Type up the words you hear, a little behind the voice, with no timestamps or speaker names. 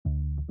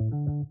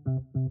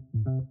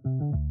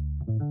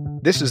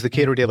This is the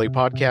Cato Daily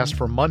Podcast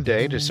for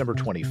Monday, December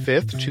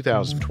 25th,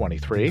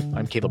 2023.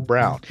 I'm Caleb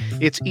Brown.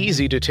 It's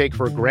easy to take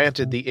for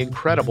granted the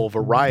incredible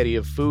variety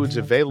of foods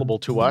available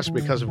to us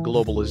because of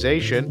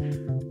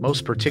globalization,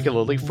 most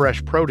particularly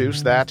fresh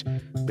produce that,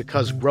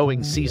 because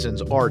growing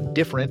seasons are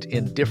different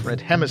in different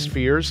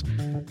hemispheres,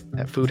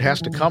 that food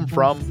has to come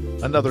from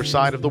another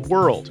side of the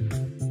world.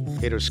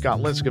 Cato's Scott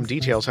Linscomb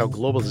details how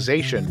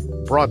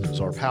globalization broadens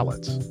our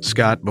palates.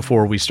 Scott,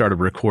 before we started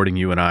recording,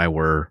 you and I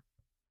were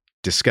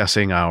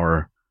discussing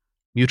our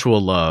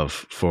mutual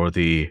love for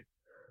the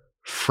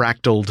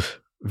fractaled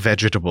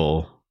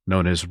vegetable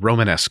known as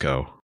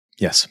Romanesco.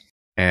 Yes.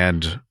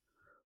 And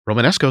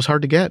Romanesco is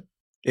hard to get.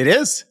 It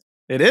is.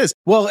 It is.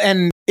 Well,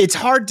 and it's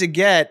hard to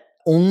get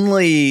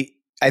only,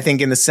 I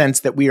think, in the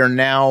sense that we are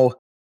now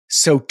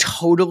so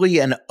totally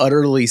and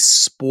utterly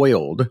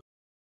spoiled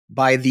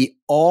by the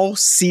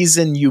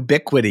all-season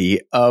ubiquity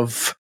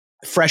of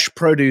fresh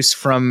produce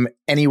from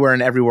anywhere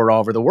and everywhere all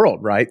over the world,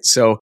 right?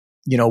 So,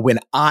 when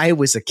I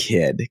was a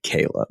kid,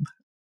 Caleb,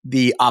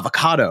 the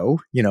avocado,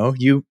 when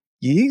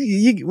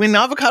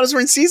avocados were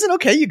in season,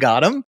 okay, you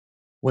got them.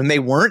 When they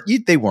weren't,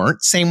 they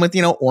weren't. Same with,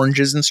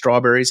 oranges and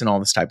strawberries and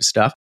all this type of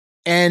stuff.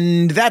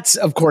 And that's,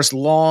 of course,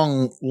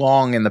 long,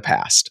 long in the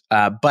past.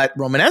 But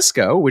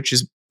Romanesco, which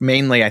is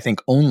mainly, I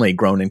think, only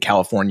grown in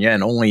California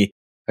and only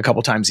a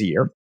couple times a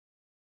year,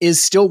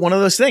 is still one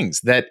of those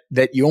things that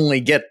you only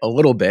get a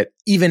little bit,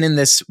 even in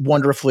this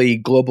wonderfully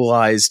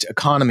globalized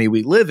economy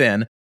we live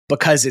in,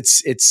 because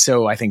it's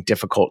so, I think,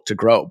 difficult to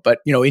grow. But,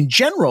 in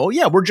general,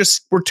 yeah, we're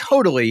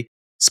totally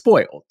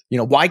spoiled.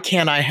 Why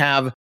can't I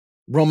have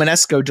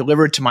Romanesco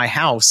delivered to my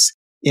house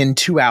in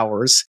 2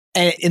 hours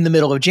in the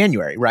middle of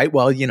January, right?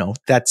 Well,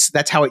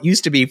 that's how it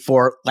used to be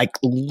for like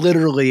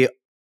literally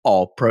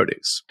all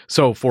produce.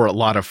 So for a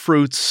lot of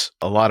fruits,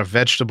 a lot of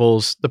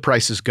vegetables, the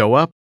prices go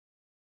up.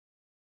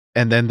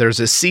 And then there's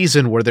a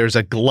season where there's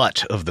a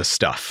glut of the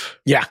stuff.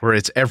 Yeah. Where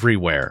it's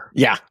everywhere.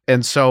 Yeah.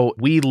 And so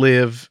we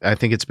live, I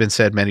think it's been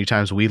said many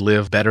times, we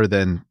live better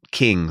than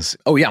kings.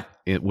 Oh, yeah.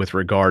 With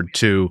regard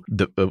to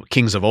the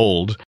kings of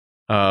old,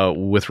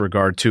 with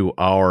regard to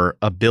our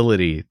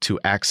ability to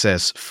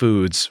access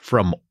foods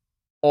from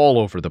all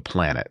over the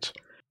planet.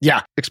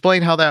 Yeah.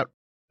 Explain how that,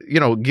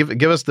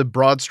 give us the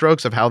broad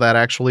strokes of how that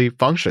actually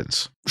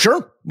functions.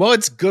 Sure. Well,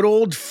 it's good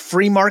old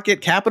free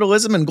market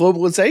capitalism and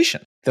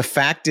globalization. The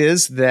fact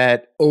is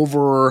that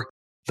over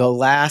the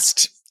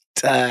last,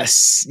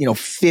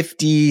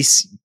 50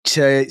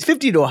 to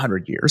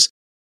 100 years,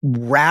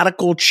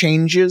 radical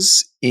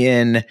changes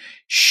in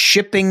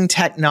shipping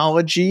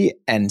technology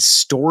and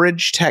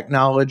storage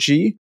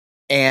technology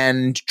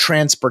and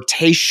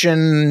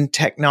transportation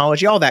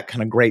technology, all that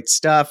kind of great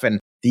stuff, and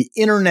the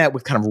internet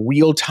with kind of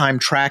real-time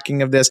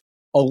tracking of this,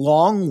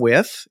 along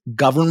with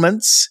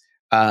governments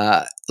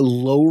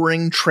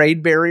lowering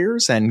trade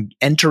barriers and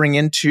entering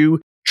into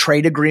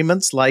trade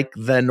agreements like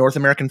the North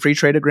American Free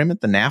Trade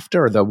Agreement, the NAFTA,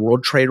 or the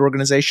World Trade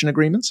Organization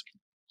agreements.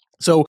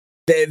 So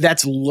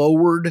that's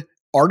lowered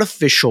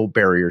artificial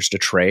barriers to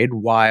trade,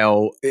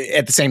 while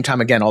at the same time,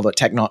 again, all the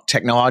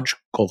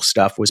technological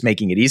stuff was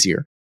making it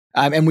easier.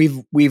 And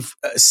we've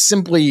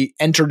simply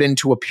entered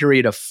into a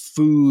period of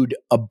food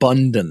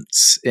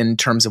abundance in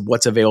terms of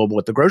what's available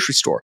at the grocery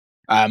store.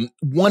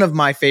 One of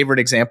my favorite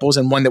examples,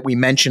 and one that we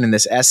mention in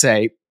this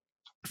essay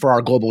for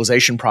our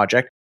globalization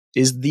project,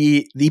 is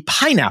the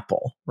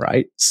pineapple,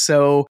 right?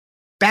 So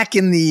back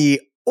in the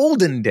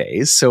olden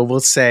days, so we'll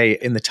say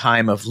in the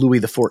time of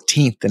Louis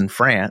XIV in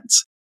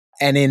France,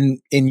 and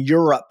in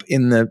Europe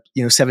in the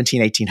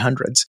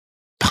 1800s,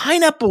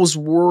 pineapples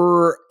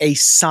were a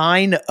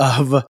sign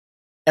of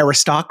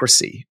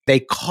aristocracy. They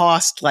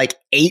cost like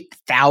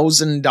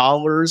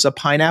 $8,000 a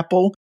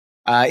pineapple.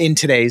 In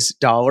today's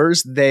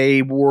dollars,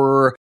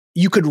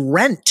 you could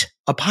rent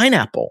a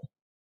pineapple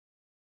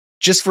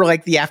just for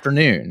like the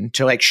afternoon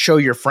to like show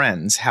your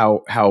friends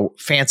how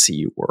fancy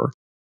you were.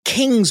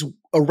 Kings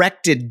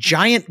erected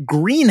giant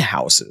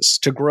greenhouses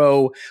to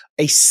grow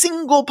a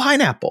single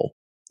pineapple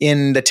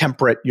in the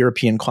temperate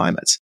European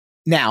climates.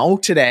 Now,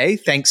 today,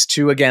 thanks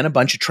to, again, a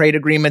bunch of trade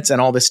agreements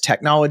and all this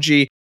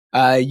technology,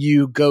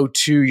 you go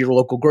to your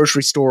local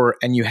grocery store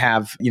and you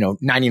have,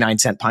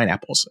 99-cent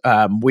pineapples,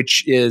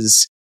 which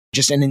is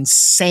just an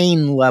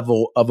insane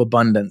level of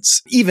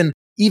abundance.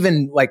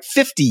 Even like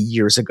 50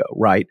 years ago,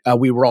 right?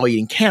 We were all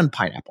eating canned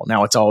pineapple.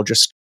 Now it's all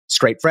just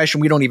straight fresh,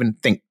 and we don't even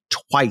think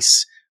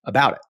twice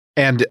about it.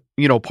 And,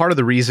 part of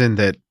the reason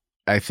that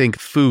I think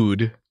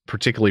food,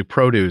 particularly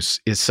produce,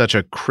 is such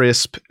a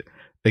crisp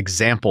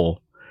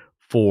example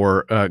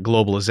for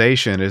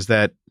globalization is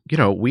that,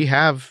 we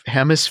have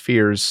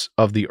hemispheres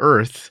of the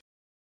earth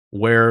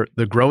where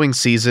the growing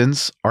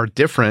seasons are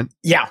different.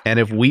 Yeah. And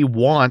if we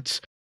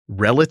want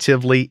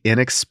relatively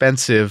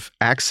inexpensive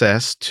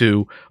access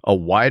to a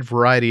wide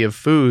variety of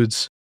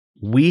foods,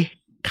 we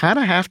kind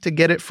of have to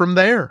get it from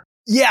there.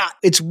 Yeah,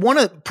 it's one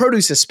of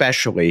produce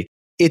especially.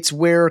 It's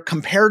where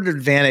comparative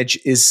advantage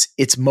is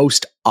its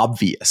most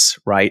obvious,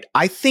 right?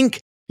 I think,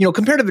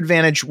 comparative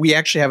advantage, we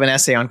actually have an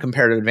essay on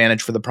comparative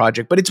advantage for the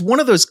project, but it's one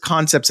of those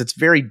concepts that's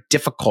very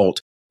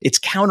difficult. It's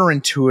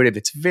counterintuitive.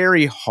 It's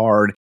very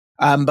hard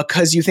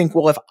because you think,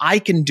 well, if I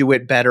can do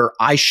it better,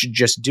 I should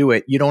just do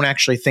it. You don't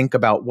actually think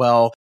about,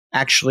 well,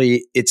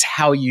 actually, it's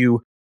how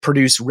you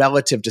produce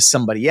relative to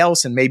somebody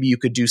else. And maybe you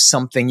could do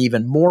something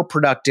even more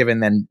productive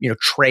and then,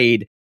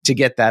 trade to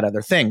get that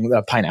other thing,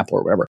 the pineapple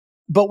or whatever.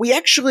 But we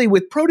actually,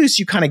 with produce,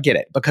 you kind of get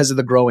it because of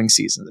the growing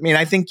seasons. I mean,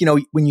 I think,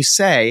 when you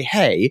say,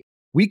 hey,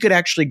 we could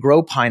actually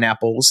grow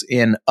pineapples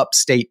in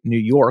upstate New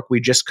York. We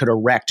just could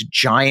erect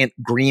giant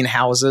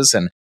greenhouses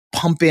and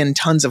pump in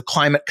tons of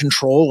climate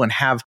control and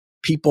have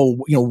people,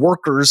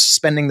 workers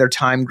spending their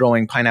time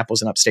growing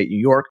pineapples in upstate New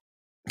York.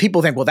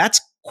 People think, well,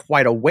 that's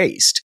quite a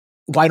waste.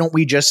 Why don't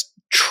we just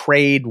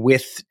trade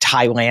with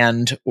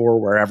Thailand or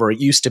wherever? It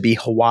used to be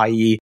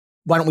Hawaii.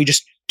 Why don't we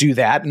just do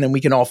that? And then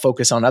we can all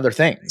focus on other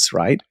things,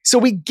 right? So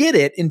we get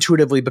it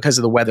intuitively because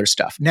of the weather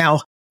stuff. Now,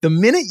 the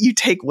minute you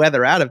take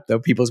weather out of it, though,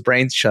 people's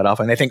brains shut off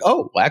and they think,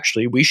 oh, well,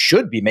 actually, we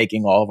should be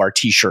making all of our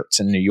t-shirts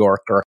in New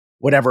York or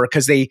whatever,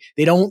 because they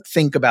don't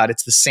think about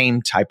it's the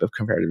same type of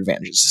comparative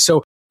advantages.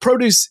 So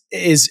produce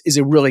is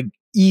a really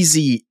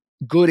easy,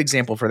 good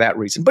example for that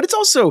reason. But it's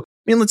also,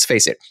 let's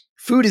face it,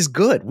 food is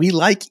good. We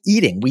like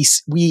eating.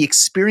 We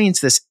experience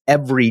this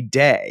every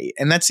day.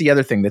 And that's the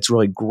other thing that's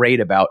really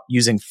great about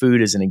using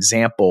food as an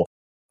example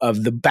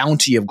of the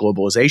bounty of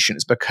globalization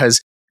is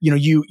because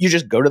you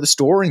just go to the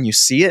store and you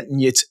see it,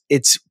 and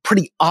it's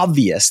pretty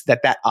obvious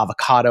that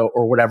avocado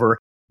or whatever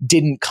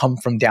didn't come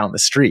from down the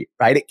street,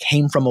 right? It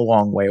came from a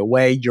long way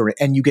away.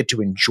 And you get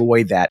to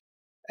enjoy that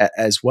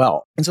as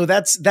well. And so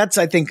that's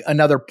I think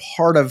another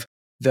part of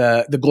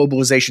the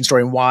globalization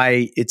story and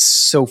why it's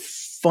so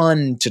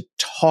fun to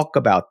talk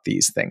about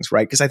these things,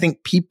 right? Because I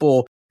think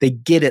people, they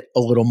get it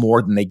a little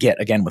more than they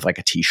get, again, with like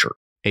a t-shirt.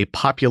 A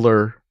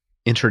popular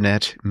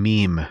internet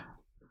meme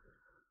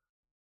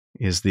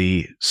is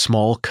the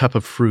small cup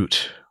of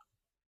fruit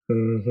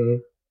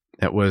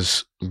that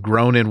was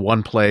grown in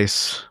one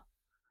place,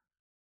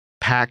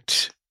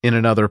 packed in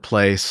another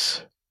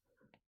place,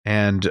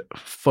 and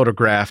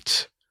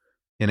photographed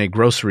in a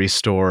grocery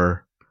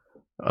store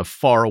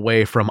far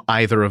away from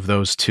either of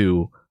those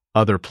two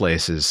other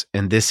places.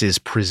 And this is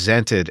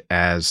presented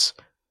as,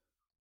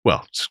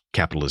 well,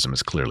 capitalism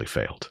has clearly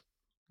failed.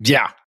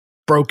 Yeah,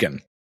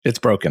 broken. It's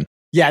broken.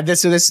 Yeah,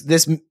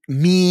 this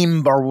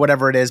meme or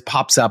whatever it is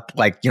pops up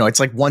like, it's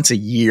like once a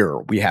year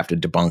we have to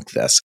debunk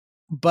this.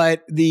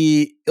 But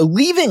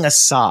leaving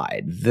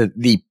aside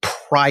the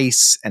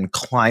price and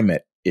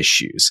climate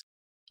issues,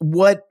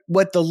 what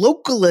the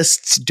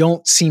localists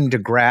don't seem to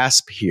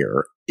grasp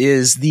here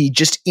is the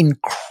just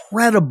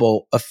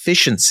incredible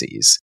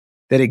efficiencies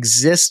that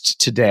exist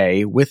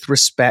today with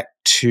respect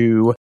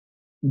to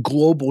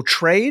global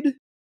trade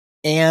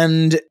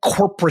and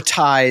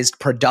corporatized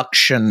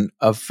production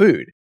of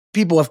food.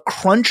 People have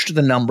crunched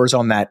the numbers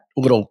on that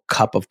little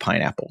cup of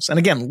pineapples. And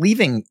again,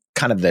 leaving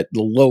kind of the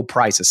low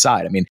price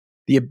aside,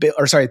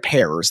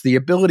 pears, the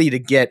ability to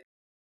get,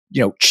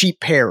 cheap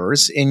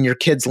pears in your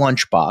kid's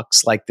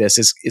lunchbox like this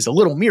is a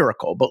little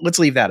miracle, but let's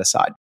leave that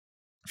aside.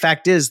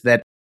 Fact is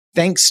that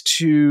thanks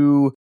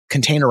to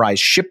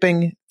containerized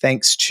shipping,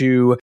 thanks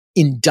to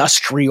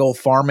industrial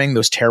farming,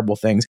 those terrible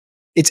things,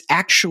 it's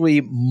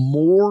actually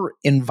more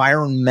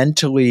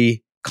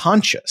environmentally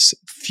conscious,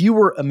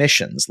 fewer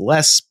emissions,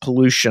 less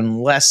pollution,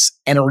 less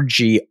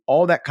energy,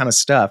 all that kind of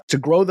stuff to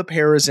grow the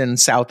pears in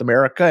South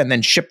America and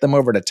then ship them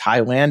over to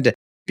Thailand to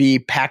be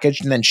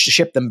packaged and then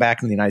ship them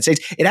back in the United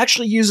States. It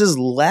actually uses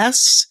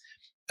less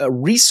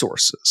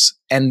resources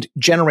and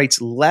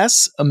generates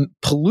less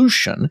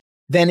pollution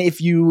than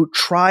if you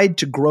tried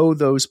to grow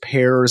those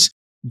pears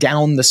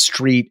down the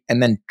street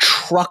and then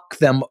truck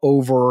them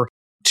over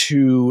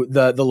to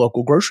the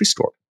local grocery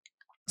store.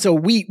 So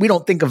we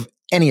don't think of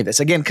any of this,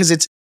 again, because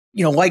it's,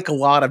 like a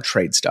lot of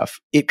trade stuff,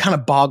 it kind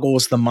of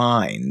boggles the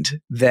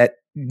mind that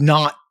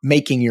not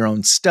making your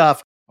own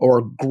stuff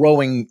or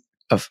growing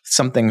of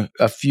something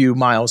a few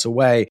miles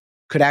away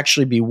could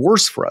actually be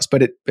worse for us,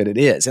 but it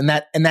is. And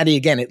that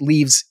again, it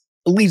leaves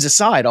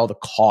aside all the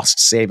cost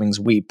savings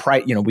we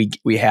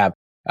have,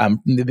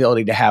 the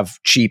ability to have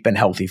cheap and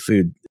healthy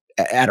food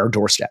at our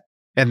doorstep.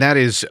 And that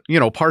is,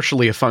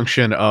 partially a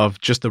function of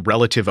just the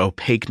relative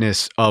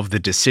opaqueness of the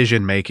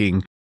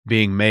decision-making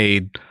being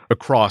made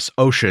across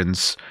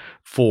oceans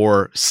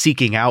for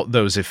seeking out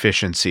those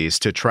efficiencies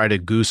to try to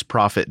goose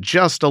profit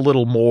just a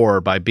little more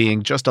by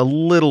being just a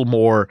little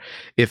more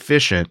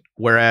efficient.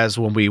 Whereas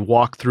when we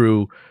walk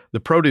through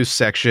the produce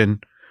section,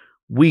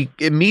 we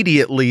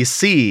immediately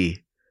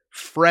see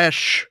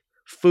fresh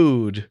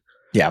food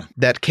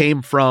that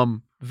came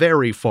from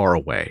very far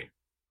away.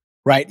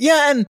 Right.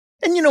 Yeah. And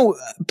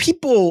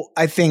people,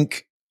 I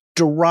think,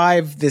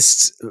 derive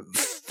this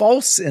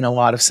false, in a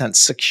lot of sense,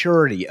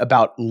 security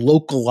about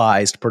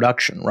localized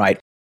production, right?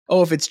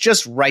 Oh, if it's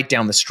just right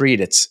down the street,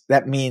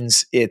 that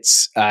means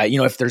it's,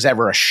 if there's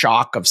ever a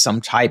shock of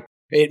some type,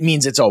 it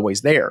means it's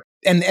always there.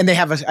 And they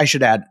have I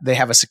should add, they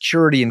have a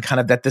security in kind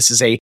of that this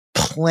is a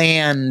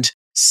planned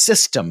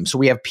system. So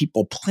we have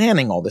people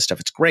planning all this stuff.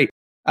 It's great.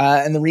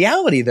 And the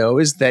reality, though,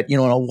 is that, in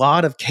a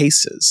lot of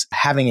cases,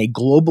 having a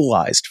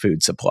globalized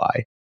food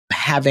supply,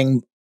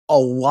 having a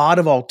lot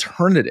of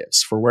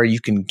alternatives for where you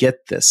can get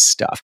this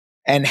stuff,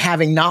 and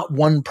having not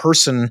one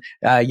person,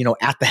 at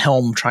the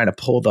helm trying to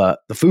pull the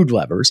food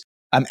levers,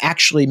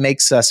 actually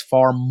makes us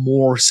far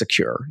more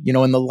secure.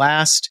 In the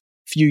last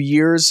few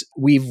years,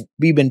 we've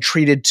been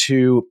treated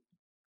to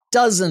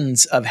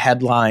dozens of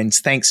headlines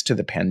thanks to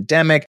the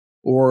pandemic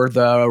or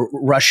the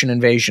Russian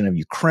invasion of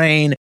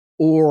Ukraine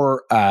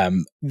or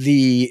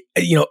the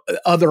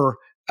other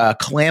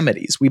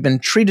calamities. We've been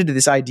treated to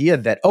this idea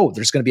that,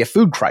 there's going to be a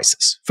food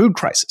crisis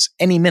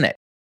any minute.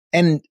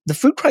 And the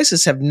food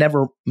crisis have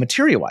never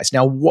materialized.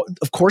 Now,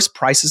 of course,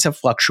 prices have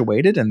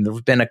fluctuated and there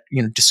have been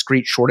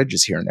discrete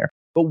shortages here and there.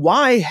 But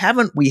why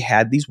haven't we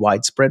had these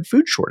widespread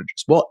food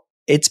shortages? Well,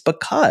 it's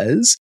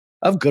because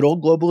of good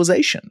old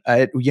globalization.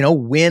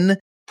 When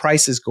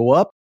prices go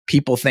up,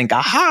 people think,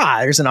 aha,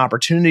 there's an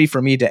opportunity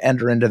for me to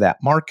enter into that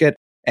market.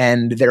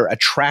 And they're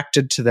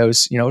attracted to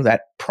those,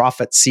 that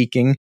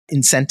profit-seeking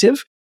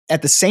incentive.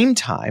 At the same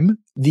time,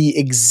 the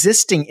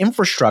existing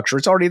infrastructure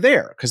is already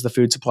there because the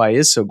food supply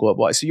is so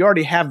globalized. So you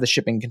already have the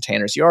shipping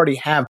containers. You already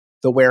have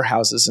the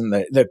warehouses and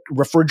the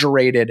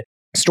refrigerated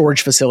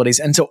storage facilities.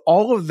 And so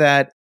all of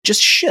that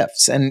just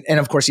shifts. And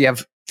of course, you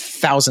have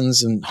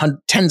thousands and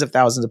tens of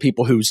thousands of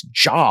people whose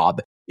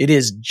job it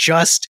is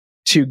just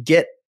to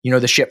get,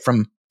 the ship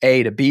from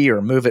A to B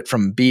or move it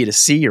from B to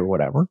C or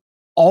whatever.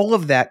 All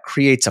of that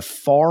creates a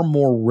far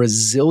more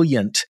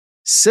resilient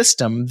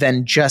system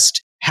than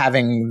just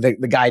having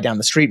the guy down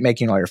the street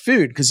making all your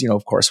food. Because,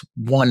 of course,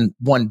 one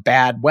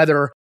bad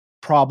weather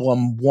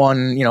problem,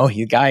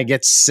 the guy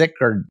gets sick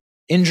or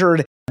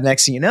injured. The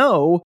next thing you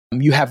know,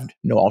 you have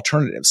no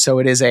alternative. So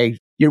it is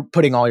you're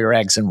putting all your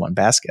eggs in one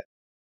basket.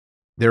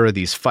 There are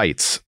these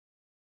fights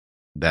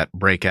that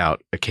break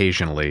out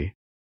occasionally,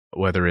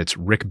 whether it's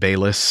Rick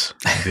Bayless,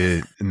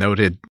 the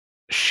noted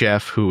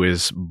chef who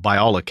is, by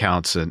all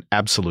accounts, an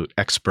absolute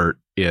expert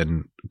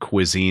in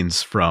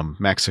cuisines from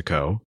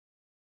Mexico,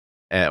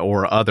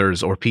 or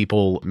others, or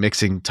people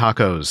mixing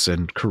tacos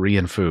and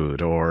Korean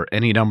food, or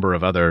any number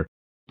of other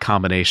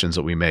combinations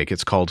that we make.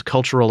 It's called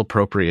cultural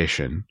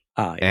appropriation.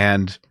 Yeah.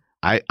 And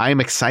I'm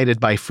excited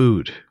by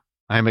food.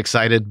 I'm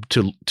excited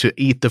to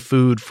eat the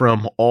food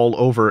from all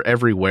over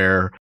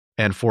everywhere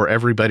and for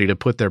everybody to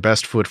put their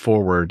best foot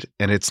forward.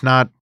 And it's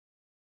not,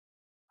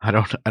 I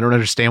don't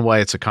understand why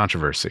it's a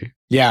controversy.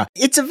 Yeah.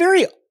 It's a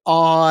very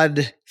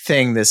odd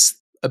thing, this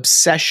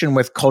obsession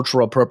with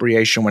cultural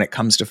appropriation when it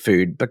comes to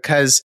food,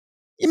 because,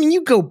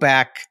 you go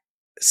back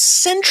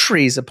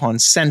centuries upon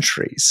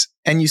centuries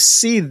and you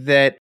see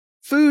that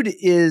food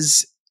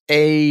is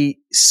a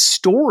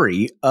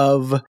story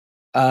of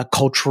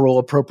cultural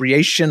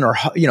appropriation or,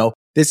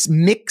 this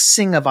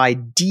mixing of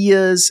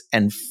ideas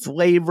and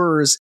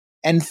flavors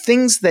and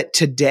things that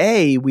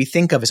today we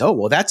think of as,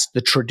 that's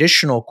the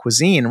traditional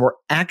cuisine. We're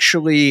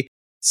actually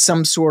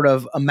some sort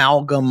of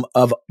amalgam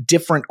of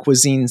different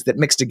cuisines that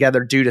mix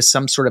together due to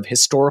some sort of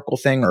historical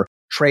thing or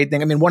trade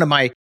thing. One of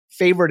my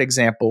favorite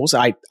examples,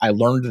 I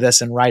learned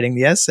this in writing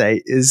the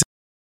essay, is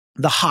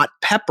the hot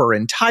pepper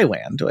in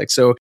Thailand.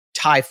 So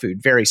Thai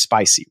food, very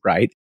spicy,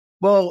 right?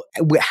 Well,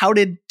 how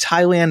did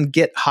Thailand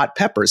get hot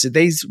peppers?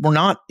 These were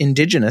not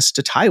indigenous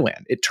to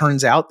Thailand. It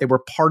turns out they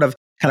were part of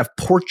kind of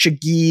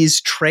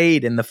Portuguese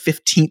trade in the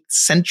 15th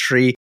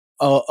century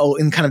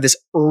in kind of this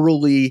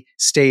early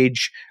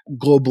stage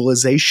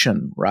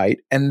globalization, right?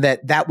 And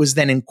that was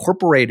then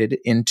incorporated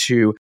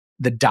into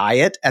the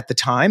diet at the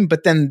time.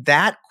 But then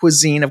that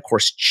cuisine, of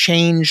course,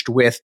 changed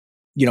with,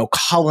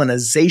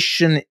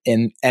 colonization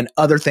and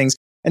other things.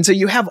 And so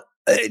you have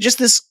just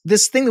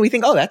this thing that we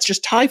think, that's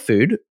just Thai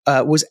food,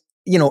 was,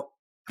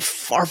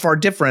 far, far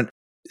different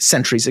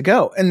centuries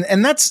ago.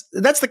 And that's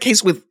the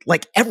case with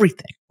like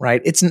everything,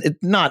 right? It's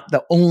not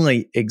the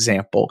only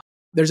example.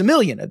 There's a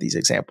million of these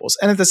examples.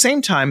 And at the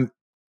same time,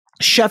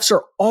 chefs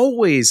are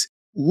always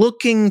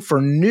looking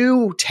for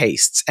new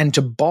tastes and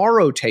to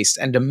borrow tastes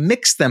and to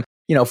mix them.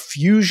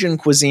 Fusion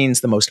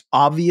cuisine's the most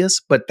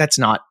obvious, but that's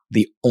not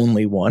the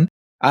only one.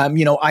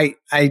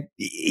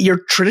 Your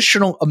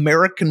traditional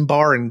American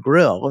bar and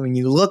grill,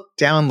 you look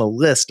down the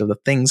list of the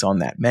things on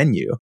that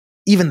menu,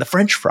 even the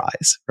French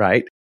fries,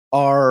 right,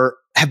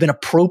 have been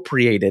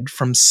appropriated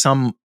from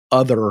some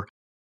other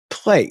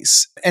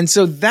place. And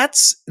so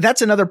that's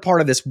another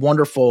part of this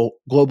wonderful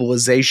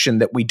globalization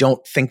that we don't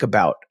think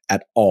about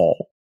at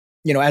all.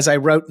 As I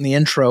wrote in the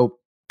intro,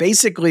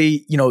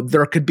 basically,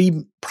 there could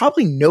be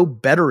probably no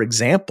better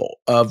example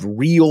of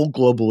real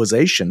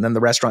globalization than the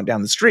restaurant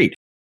down the street.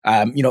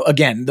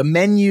 Again, the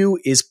menu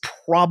is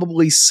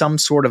probably some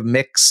sort of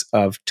mix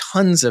of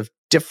tons of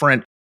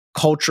different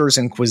cultures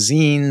and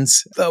cuisines.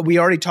 We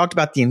already talked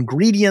about the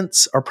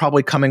ingredients are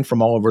probably coming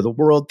from all over the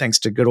world, thanks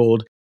to good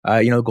old,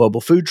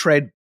 global food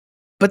trade.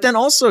 But then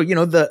also,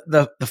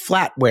 the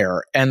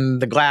flatware and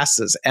the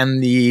glasses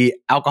and the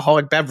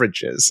alcoholic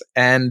beverages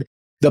and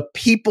the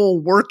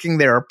people working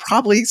there are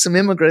probably some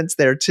immigrants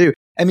there too.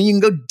 You can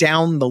go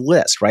down the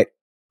list, right?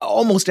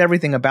 Almost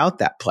everything about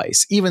that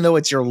place, even though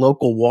it's your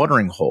local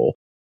watering hole,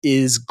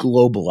 is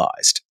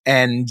globalized.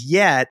 And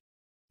yet,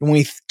 when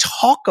we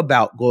talk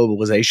about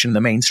globalization,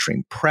 the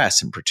mainstream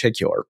press in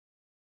particular,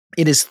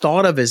 it is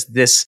thought of as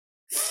this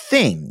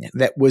thing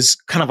that was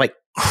kind of like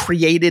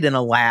created in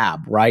a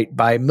lab, right?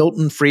 By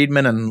Milton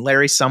Friedman and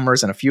Larry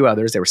Summers and a few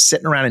others. They were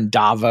sitting around in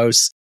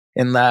Davos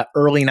in the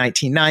early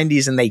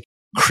 1990s and they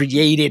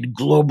created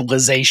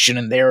globalization,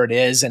 and there it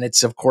is. And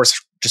it's, of course,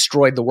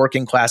 destroyed the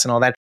working class and all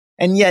that.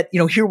 And yet,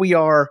 here we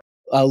are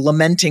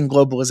lamenting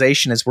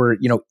globalization as we're,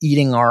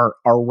 eating our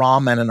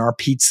ramen and our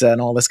pizza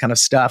and all this kind of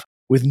stuff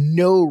with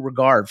no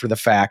regard for the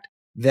fact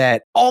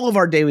that all of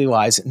our daily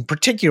lives, and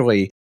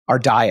particularly our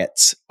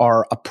diets,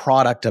 are a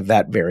product of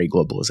that very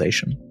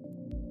globalization.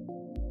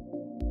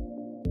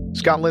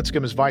 Scott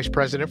Linscomb is Vice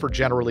President for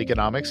General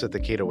Economics at the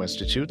Cato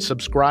Institute.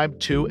 Subscribe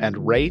to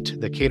and rate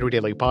the Cato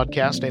Daily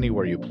Podcast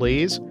anywhere you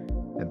please.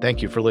 And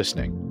thank you for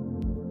listening.